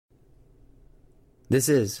This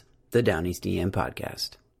is the Down East EM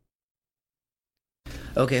Podcast.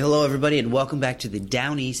 Okay, hello everybody, and welcome back to the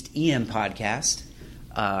Down East EM Podcast.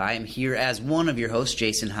 I am here as one of your hosts,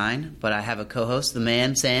 Jason Hine, but I have a co-host, the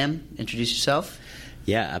man, Sam. Introduce yourself.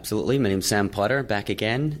 Yeah, absolutely. My name's Sam Potter, back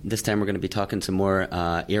again. This time we're going to be talking some more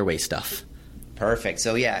airway stuff. Perfect.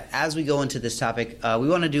 So yeah, as we go into this topic, we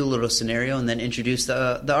want to do a little scenario and then introduce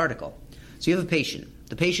the article. So you have a patient.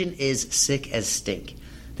 The patient is sick as stink.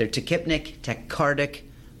 They're tachypnic, tachycardic,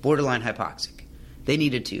 borderline hypoxic. They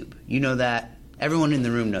need a tube. You know that. Everyone in the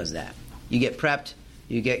room knows that. You get prepped,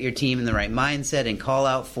 you get your team in the right mindset, and call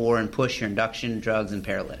out for and push your induction, drugs, and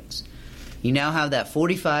paralytics. You now have that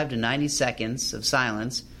 45 to 90 seconds of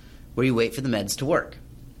silence where you wait for the meds to work.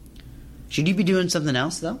 Should you be doing something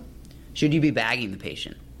else, though? Should you be bagging the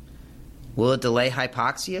patient? Will it delay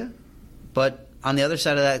hypoxia? But on the other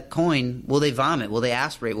side of that coin, will they vomit? Will they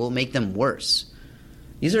aspirate? Will it make them worse?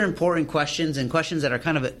 These are important questions, and questions that are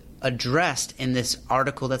kind of addressed in this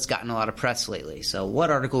article that's gotten a lot of press lately. So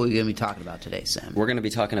what article are we going to be talking about today, Sam? We're going to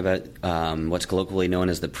be talking about what's colloquially known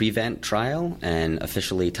as the PREVENT trial, and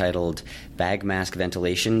officially titled Bag Mask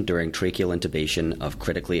Ventilation During Tracheal Intubation of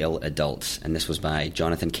Critically Ill Adults. And this was by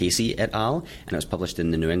Jonathan Casey et al., and it was published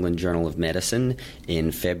in the New England Journal of Medicine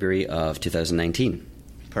in February of 2019.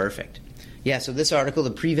 Perfect. Yeah, so this article,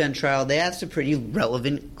 the PREVENT trial, they asked a pretty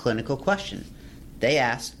relevant clinical question. They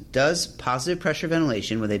asked, does positive pressure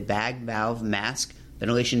ventilation with a bag valve mask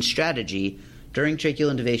ventilation strategy during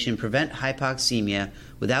tracheal intubation prevent hypoxemia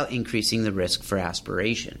without increasing the risk for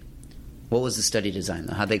aspiration? What was the study design,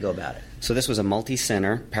 though? How'd they go about it? So this was a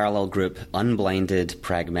multi-center, parallel group, unblinded,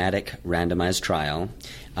 pragmatic, randomized trial.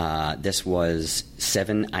 This was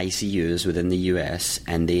 7 ICUs within the U.S.,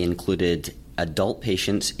 and they included adult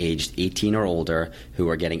patients aged 18 or older who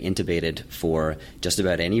are getting intubated for just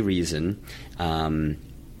about any reason, and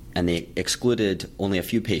they excluded only a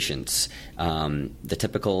few patients. The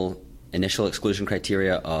typical initial exclusion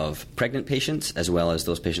criteria of pregnant patients as well as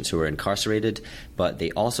those patients who were incarcerated, but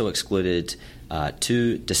they also excluded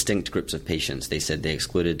 2 distinct groups of patients. They said they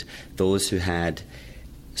excluded those who had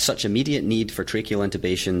such immediate need for tracheal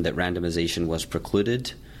intubation that randomization was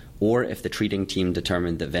precluded, or if the treating team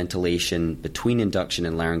determined that ventilation between induction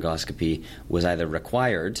and laryngoscopy was either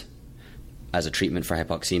required as a treatment for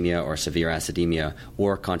hypoxemia or severe acidemia,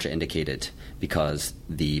 or contraindicated because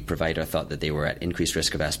the provider thought that they were at increased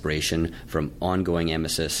risk of aspiration from ongoing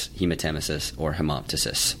emesis, hematemesis, or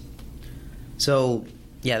hemoptysis. So,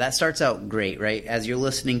 yeah, that starts out great, right? As you're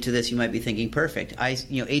listening to this, you might be thinking, perfect.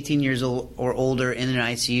 18 years old or older in an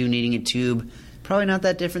ICU needing a tube, probably not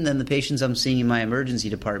that different than the patients I'm seeing in my emergency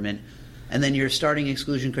department. And then you're starting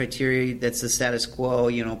exclusion criteria, that's the status quo,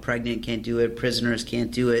 pregnant can't do it, prisoners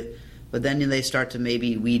can't do it. But then they start to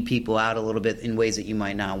maybe weed people out a little bit in ways that you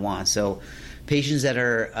might not want. So patients that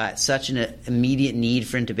are at such an immediate need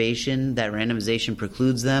for intubation that randomization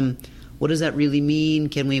precludes them, what does that really mean?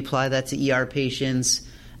 Can we apply that to ER patients?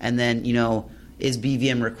 And then, is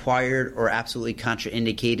BVM required or absolutely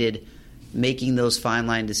contraindicated? Making those fine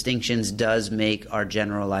line distinctions does make our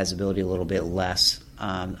generalizability a little bit less,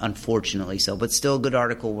 unfortunately so. But still a good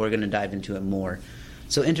article. We're going to dive into it more.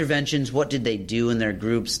 So interventions, what did they do in their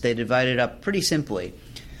groups? They divided up pretty simply.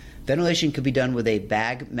 Ventilation could be done with a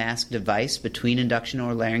bag mask device between induction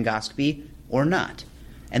or laryngoscopy or not.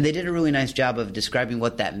 And they did a really nice job of describing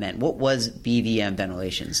what that meant. What was BVM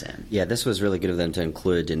ventilation, Sam? Yeah, this was really good of them to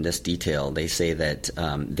include in this detail. They say that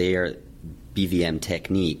their BVM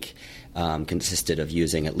technique consisted of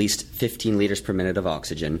using at least 15 liters per minute of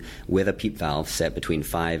oxygen with a PEEP valve set between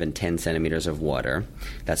 5 and 10 centimeters of water.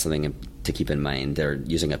 That's something to keep in mind. They're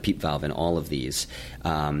using a PEEP valve in all of these.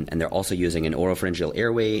 And they're also using an oropharyngeal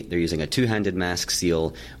airway. They're using a 2-handed mask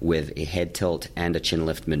seal with a head tilt and a chin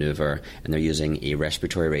lift maneuver. And they're using a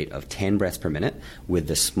respiratory rate of 10 breaths per minute with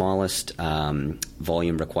the smallest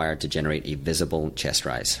volume required to generate a visible chest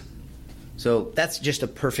rise. So that's just a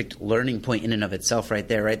perfect learning point in and of itself right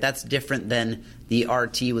there, right? That's different than the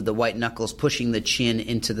RT with the white knuckles pushing the chin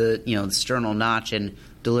into the, the sternal notch and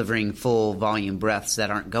delivering full volume breaths that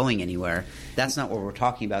aren't going anywhere. That's not what we're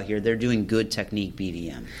talking about here. They're doing good technique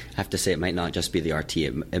BVM. I have to say it might not just be the RT.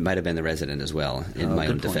 It might have been the resident as well, in my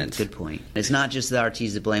own defense. Good point. It's not just the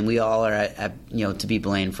RTs to blame. We all are, to be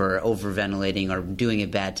blamed for overventilating or doing a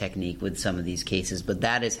bad technique with some of these cases, but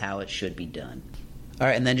that is how it should be done. All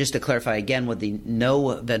right, and then just to clarify again what the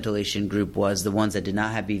no ventilation group was, the ones that did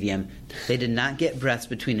not have BVM, they did not get breaths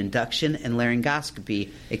between induction and laryngoscopy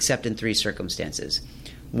except in 3 circumstances.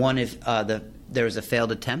 1, if there was a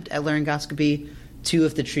failed attempt at laryngoscopy. 2,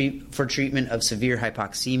 if for treatment of severe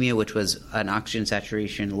hypoxemia, which was an oxygen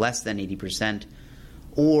saturation less than 80%.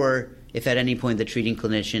 Or if at any point the treating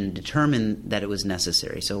clinician determined that it was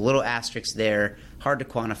necessary. So a little asterisk there, hard to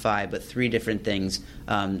quantify, but 3 different things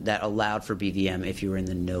that allowed for BVM if you were in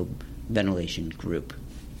the no ventilation group.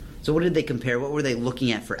 So what did they compare? What were they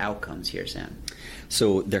looking at for outcomes here, Sam?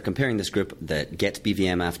 So they're comparing this group that gets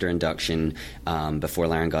BVM after induction before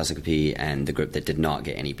laryngoscopy and the group that did not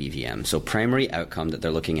get any BVM. So primary outcome that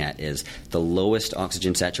they're looking at is the lowest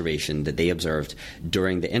oxygen saturation that they observed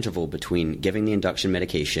during the interval between giving the induction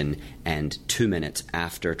medication and 2 minutes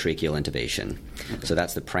after tracheal intubation. Okay. So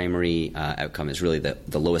that's the primary outcome, is really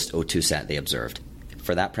the lowest O2 sat they observed.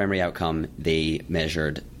 For that primary outcome, they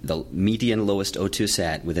measured the median lowest O2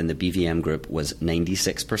 sat within the BVM group was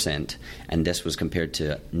 96%, and this was compared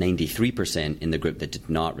to 93% in the group that did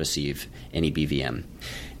not receive any BVM.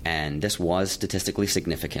 And this was statistically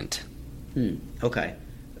significant. Okay.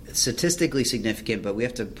 Statistically significant, but we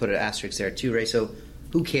have to put an asterisk there too, right? So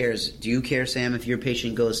who cares? Do you care, Sam, if your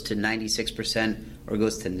patient goes to 96% or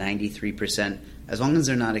goes to 93%? As long as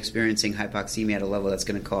they're not experiencing hypoxemia at a level that's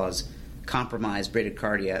going to cause compromised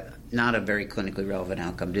bradycardia, not a very clinically relevant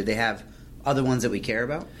outcome. Do they have other ones that we care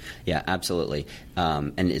about? Yeah, absolutely.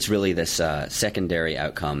 And it's really this secondary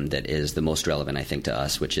outcome that is the most relevant, I think, to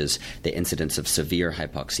us, which is the incidence of severe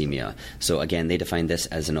hypoxemia. So again, they defined this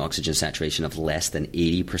as an oxygen saturation of less than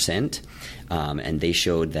 80%, and they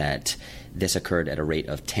showed that this occurred at a rate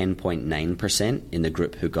of 10.9% in the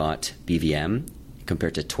group who got BVM,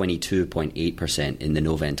 compared to 22.8% in the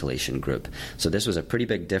no ventilation group. So this was a pretty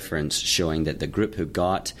big difference, showing that the group who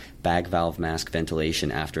got bag valve mask ventilation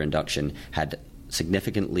after induction had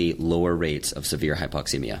significantly lower rates of severe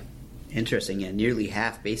hypoxemia. Interesting. Yeah, nearly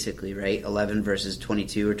half, basically, right? 11 versus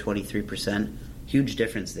 22 or 23%. Huge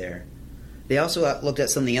difference there. They also looked at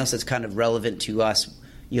something else that's kind of relevant to us,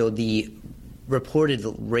 the reported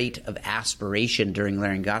rate of aspiration during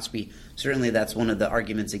laryngoscopy. Certainly that's one of the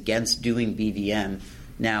arguments against doing BVM.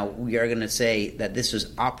 Now, we are going to say that this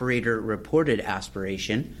was operator-reported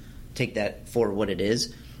aspiration. Take that for what it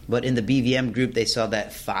is. But in the BVM group, they saw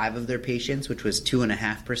that 5 of their patients, which was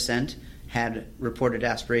 2.5%, had reported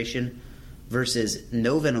aspiration, versus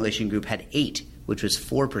no ventilation group had 8, which was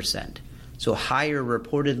 4%. So higher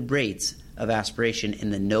reported rates of aspiration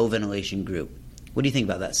in the no ventilation group. What do you think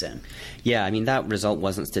about that, Sam? Yeah, I mean, that result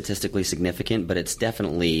wasn't statistically significant, but it's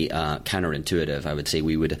definitely counterintuitive. I would say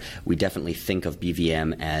we definitely think of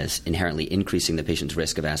BVM as inherently increasing the patient's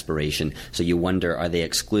risk of aspiration. So you wonder, are they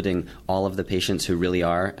excluding all of the patients who really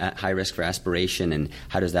are at high risk for aspiration, and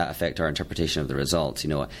how does that affect our interpretation of the results?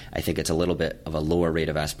 I think it's a little bit of a lower rate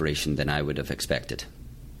of aspiration than I would have expected.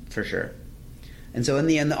 For sure. And so in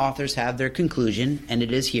the end, the authors have their conclusion, and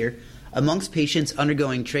it is here. Amongst patients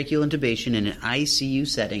undergoing tracheal intubation in an ICU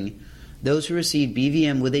setting, those who received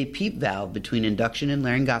BVM with a PEEP valve between induction and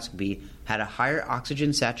laryngoscopy had a higher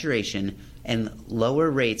oxygen saturation and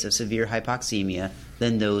lower rates of severe hypoxemia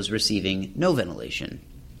than those receiving no ventilation.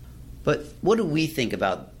 But what do we think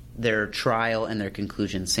about their trial and their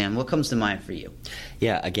conclusions, Sam? What comes to mind for you?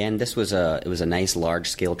 Yeah, again, it was a nice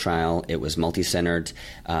large-scale trial. It was multi-centered.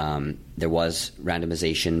 There was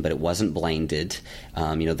randomization, but it wasn't blinded.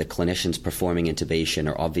 The clinicians performing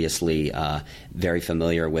intubation are obviously very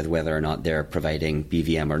familiar with whether or not they're providing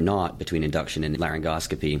BVM or not between induction and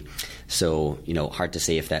laryngoscopy. So, hard to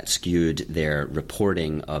say if that skewed their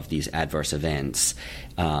reporting of these adverse events,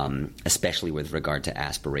 especially with regard to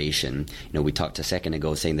aspiration. We talked a second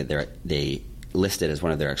ago saying that they listed as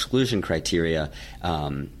one of their exclusion criteria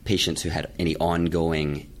patients who had any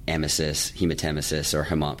ongoing emesis, hematemesis, or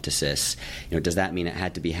hemoptysis. Does that mean it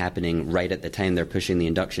had to be happening right at the time they're pushing the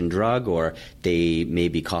induction drug, or they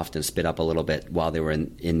maybe coughed and spit up a little bit while they were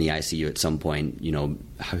in the ICU at some point?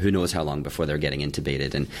 Who knows how long before they're getting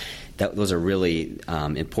intubated? And those are really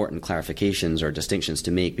important clarifications or distinctions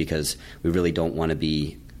to make, because we really don't want to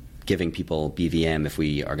be giving people BVM if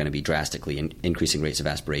we are going to be drastically increasing rates of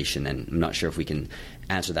aspiration. And I'm not sure if we can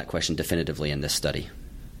answer that question definitively in this study.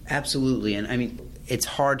 Absolutely. And I mean, it's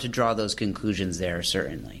hard to draw those conclusions there,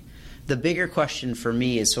 certainly. The bigger question for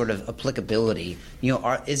me is sort of applicability.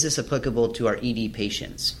 Is this applicable to our ED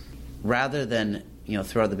patients? Rather than,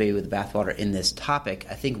 throw the baby with the bathwater in this topic,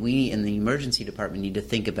 I think we in the emergency department need to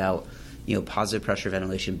think about, positive pressure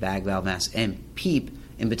ventilation, bag valve mask, and PEEP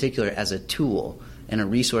in particular as a tool and a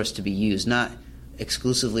resource to be used, not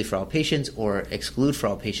exclusively for all patients or exclude for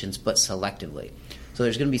all patients, but selectively. So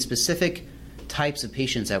there's going to be specific types of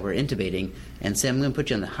patients that we're intubating. And Sam, I'm going to put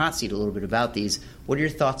you on the hot seat a little bit about these. What are your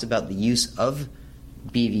thoughts about the use of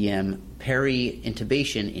BVM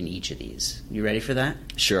peri-intubation in each of these? You ready for that?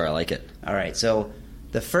 Sure, I like it. All right, so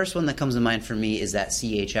the first one that comes to mind for me is that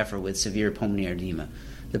CHF, or with severe pulmonary edema.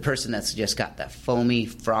 the person that's just got that foamy,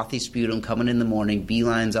 frothy sputum coming in the morning,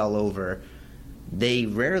 beelines all over, they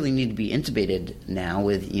rarely need to be intubated now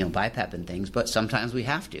with BiPAP and things, but sometimes we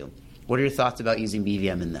have to. What are your thoughts about using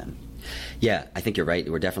BVM in them? Yeah, I think you're right.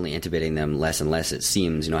 We're definitely intubating them less and less, it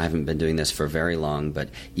seems. I haven't been doing this for very long, but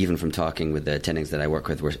even from talking with the attendings that I work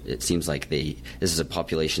with, it seems like this is a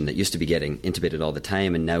population that used to be getting intubated all the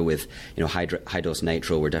time, and now with high-dose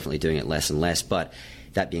nitro, we're definitely doing it less and less. But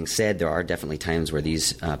that being said, there are definitely times where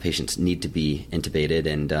these patients need to be intubated,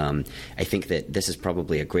 and I think that this is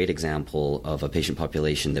probably a great example of a patient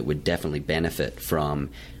population that would definitely benefit from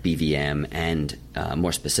BVM and,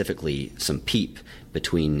 more specifically, some PEEP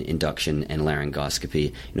between induction and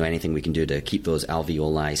laryngoscopy. Anything we can do to keep those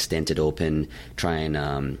alveoli stented open, try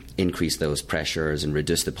and increase those pressures and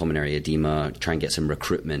reduce the pulmonary edema, try and get some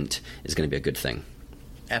recruitment is going to be a good thing.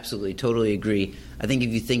 Absolutely, totally agree. I think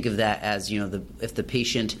if you think of that as, if the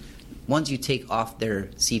patient, once you take off their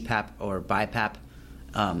CPAP or BiPAP,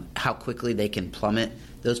 how quickly they can plummet.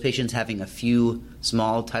 Those patients having a few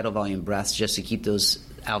small tidal volume breaths just to keep those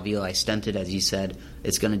alveoli stented, as you said,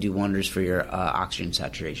 it's going to do wonders for your oxygen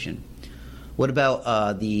saturation. What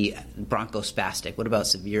about the bronchospastic? What about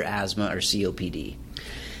severe asthma or COPD?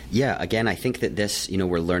 Yeah, again, I think that this,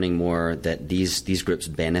 we're learning more that these groups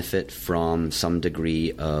benefit from some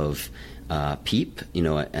degree of PEEP.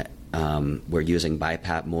 We're using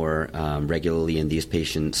BiPAP more regularly in these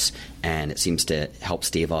patients, and it seems to help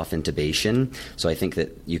stave off intubation. So I think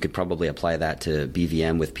that you could probably apply that to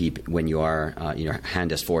BVM with PEEP when you are your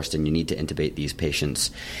hand is forced and you need to intubate these patients.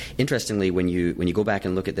 Interestingly, when you go back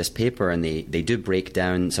and look at this paper, and they do break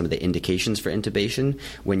down some of the indications for intubation,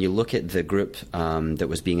 when you look at the group that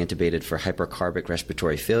was being intubated for hypercarbic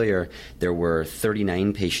respiratory failure, there were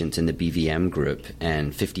 39 patients in the BVM group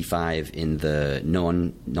and 55 in the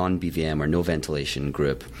non-BVM or no ventilation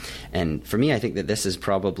group. And for me, I think that this is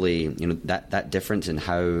probably that difference in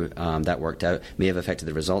how that worked out may have affected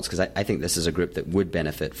the results, because I think this is a group that would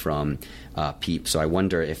benefit from PEEP. So I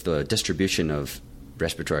wonder if the distribution of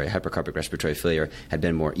hypercarbic respiratory failure had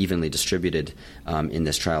been more evenly distributed in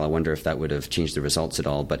this trial. I wonder if that would have changed the results at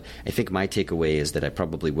all. But I think my takeaway is that I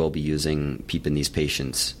probably will be using PEEP in these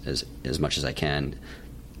patients as much as I can.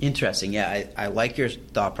 Interesting. Yeah, I like your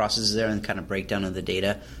thought processes there and kind of breakdown of the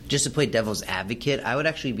data. Just to play devil's advocate, I would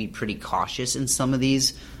actually be pretty cautious in some of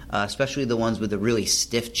these, especially the ones with a really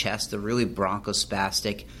stiff chest, the really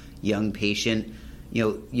bronchospastic young patient.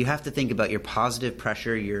 You have to think about your positive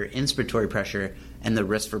pressure, your inspiratory pressure, and the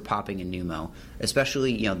risk for popping a pneumo.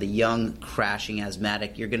 Especially, the young, crashing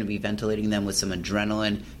asthmatic, you're going to be ventilating them with some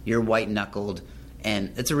adrenaline, you're white-knuckled,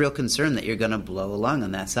 and it's a real concern that you're going to blow a lung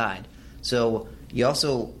on that side. So you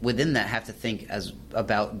also, within that, have to think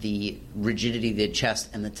about the rigidity of the chest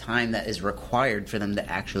and the time that is required for them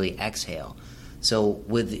to actually exhale. So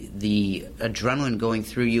with the adrenaline going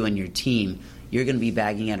through you and your team, you're going to be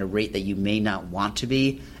bagging at a rate that you may not want to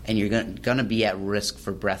be, and you're going to be at risk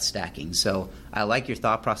for breath stacking. So I like your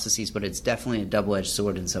thought processes, but it's definitely a double-edged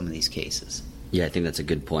sword in some of these cases. Yeah, I think that's a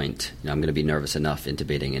good point. I'm going to be nervous enough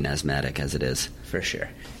intubating an asthmatic as it is. For sure.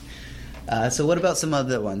 So what about some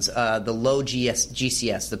other ones? The low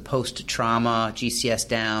GCS, the post-trauma GCS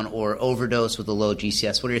down, or overdose with a low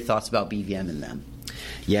GCS. What are your thoughts about BVM in them?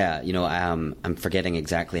 Yeah, I'm forgetting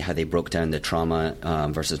exactly how they broke down the trauma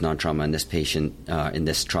versus non-trauma in this patient, in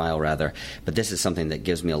this trial rather. But this is something that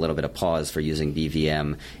gives me a little bit of pause for using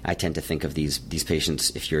BVM. I tend to think of these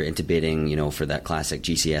patients, if you're intubating, for that classic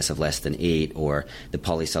GCS of less than 8 or the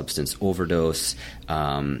polysubstance overdose,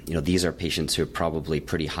 these are patients who are probably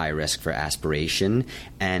pretty high risk for aspiration,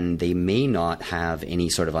 and they may not have any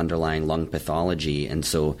sort of underlying lung pathology, and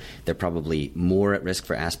so they're probably more at risk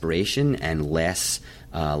for aspiration and less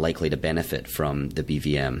likely to benefit from the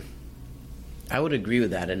BVM. I would agree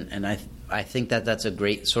with that, and I think that that's a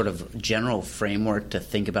great sort of general framework to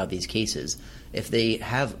think about these cases. If they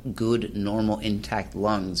have good, normal, intact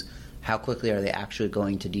lungs, how quickly are they actually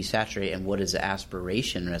going to desaturate, and what is the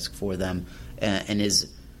aspiration risk for them? And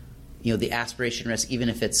is the aspiration risk, even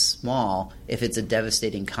if it's small, if it's a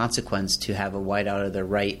devastating consequence to have a whiteout of their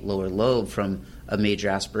right lower lobe from a major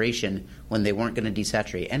aspiration when they weren't going to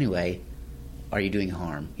desaturate anyway, are you doing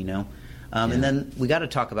harm, Yeah. And then we got to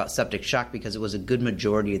talk about septic shock, because it was a good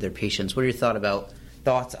majority of their patients. What are your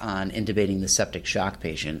thoughts on intubating the septic shock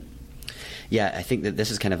patient? Yeah, I think that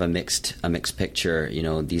this is kind of a mixed picture.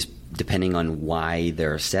 These, depending on why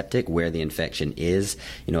they're septic, where the infection is.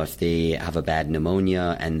 If they have a bad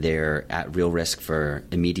pneumonia and they're at real risk for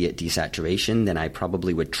immediate desaturation, then I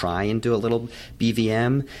probably would try and do a little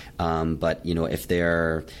BVM. But if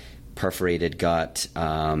they're perforated gut,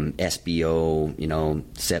 SBO,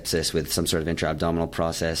 sepsis with some sort of intra-abdominal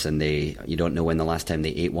process, and you don't know when the last time they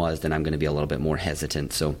ate was, then I'm going to be a little bit more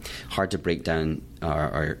hesitant. So hard to break down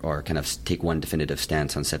or kind of take one definitive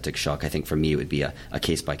stance on septic shock. I think for me it would be a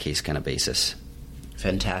case-by-case kind of basis.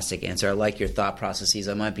 Fantastic answer. I like your thought processes.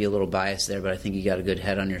 I might be a little biased there, but I think you got a good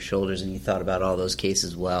head on your shoulders and you thought about all those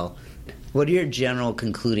cases well. What are your general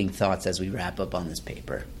concluding thoughts as we wrap up on this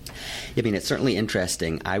paper? I mean, it's certainly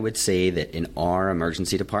interesting. I would say that in our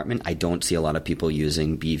emergency department, I don't see a lot of people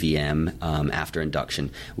using BVM after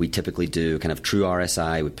induction. We typically do kind of true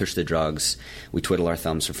RSI. We push the drugs, we twiddle our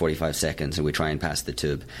thumbs for 45 seconds, and we try and pass the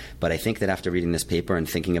tube. But I think that after reading this paper and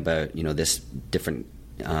thinking about, this different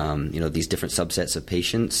these different subsets of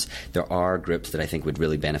patients, there are groups that I think would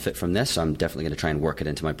really benefit from this. So I'm definitely going to try and work it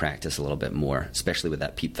into my practice a little bit more, especially with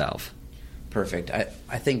that PEEP valve. Perfect. I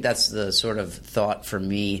think that's the sort of thought for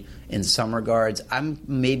me in some regards. I'm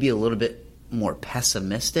maybe a little bit more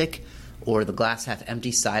pessimistic or the glass half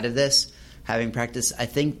empty side of this. Having practiced, I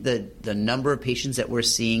think the number of patients that we're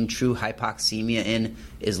seeing true hypoxemia in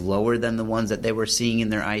is lower than the ones that they were seeing in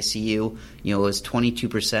their ICU. It was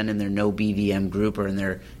 22% in their no BVM group or in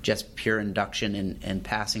their just pure induction and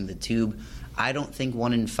passing the tube. I don't think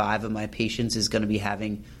 1 in 5 of my patients is going to be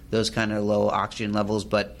having those kind of low oxygen levels,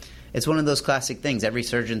 but it's one of those classic things. Every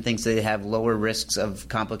surgeon thinks they have lower risks of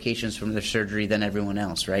complications from their surgery than everyone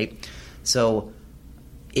else, right? So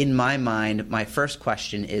in my mind, my first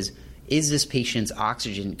question is this patient's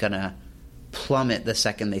oxygen going to plummet the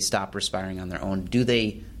second they stop respiring on their own? Do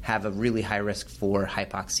they have a really high risk for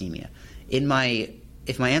hypoxemia? If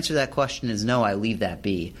my answer to that question is no, I leave that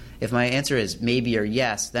be. If my answer is maybe or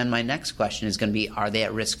yes, then my next question is going to be, are they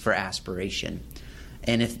at risk for aspiration?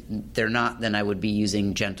 And if they're not, then I would be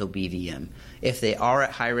using gentle BVM. If they are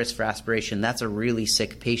at high risk for aspiration, that's a really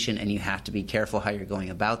sick patient, and you have to be careful how you're going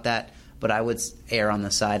about that. But I would err on the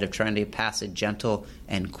side of trying to pass a gentle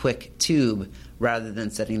and quick tube rather than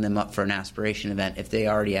setting them up for an aspiration event if they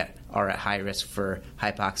already are at high risk for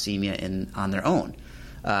hypoxemia on their own.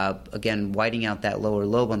 Again, whiting out that lower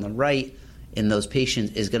lobe on the right in those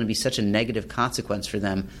patients is going to be such a negative consequence for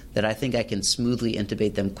them that I think I can smoothly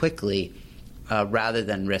intubate them quickly rather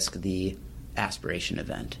than risk the aspiration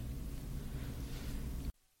event.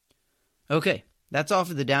 Okay, that's all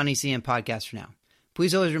for the Down ECM podcast for now.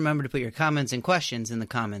 Please always remember to put your comments and questions in the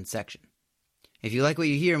comments section. If you like what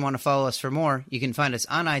you hear and want to follow us for more, you can find us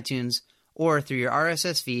on iTunes or through your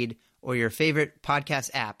RSS feed or your favorite podcast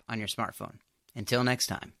app on your smartphone. Until next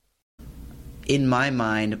time. In my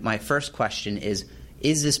mind, my first question is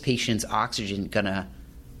this patient's oxygen going to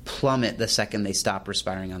plummet the second they stop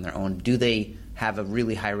respiring on their own? Do they have a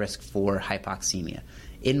really high risk for hypoxemia?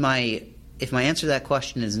 If my answer to that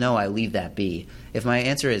question is no, I leave that be. If my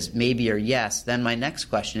answer is maybe or yes, then my next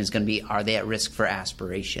question is going to be, are they at risk for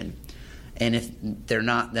aspiration? And if they're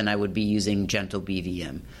not, then I would be using gentle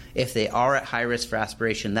BVM. If they are at high risk for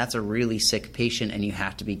aspiration, that's a really sick patient, and you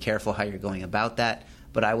have to be careful how you're going about that.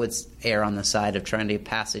 But I would err on the side of trying to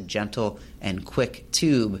pass a gentle and quick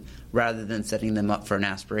tube rather than setting them up for an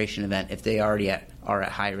aspiration event if they already are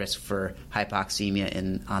at high risk for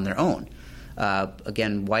hypoxemia on their own.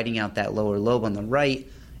 Again, whiting out that lower lobe on the right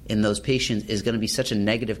in those patients is going to be such a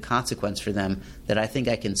negative consequence for them that I think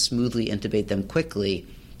I can smoothly intubate them quickly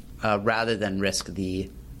rather than risk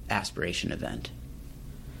the aspiration event.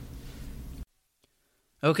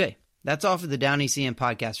 Okay, that's all for the Down ECM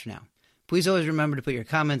podcast for now. Please always remember to put your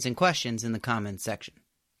comments and questions in the comments section.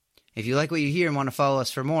 If you like what you hear and want to follow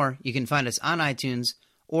us for more, you can find us on iTunes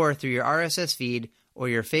or through your RSS feed or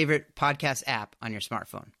your favorite podcast app on your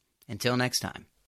smartphone. Until next time.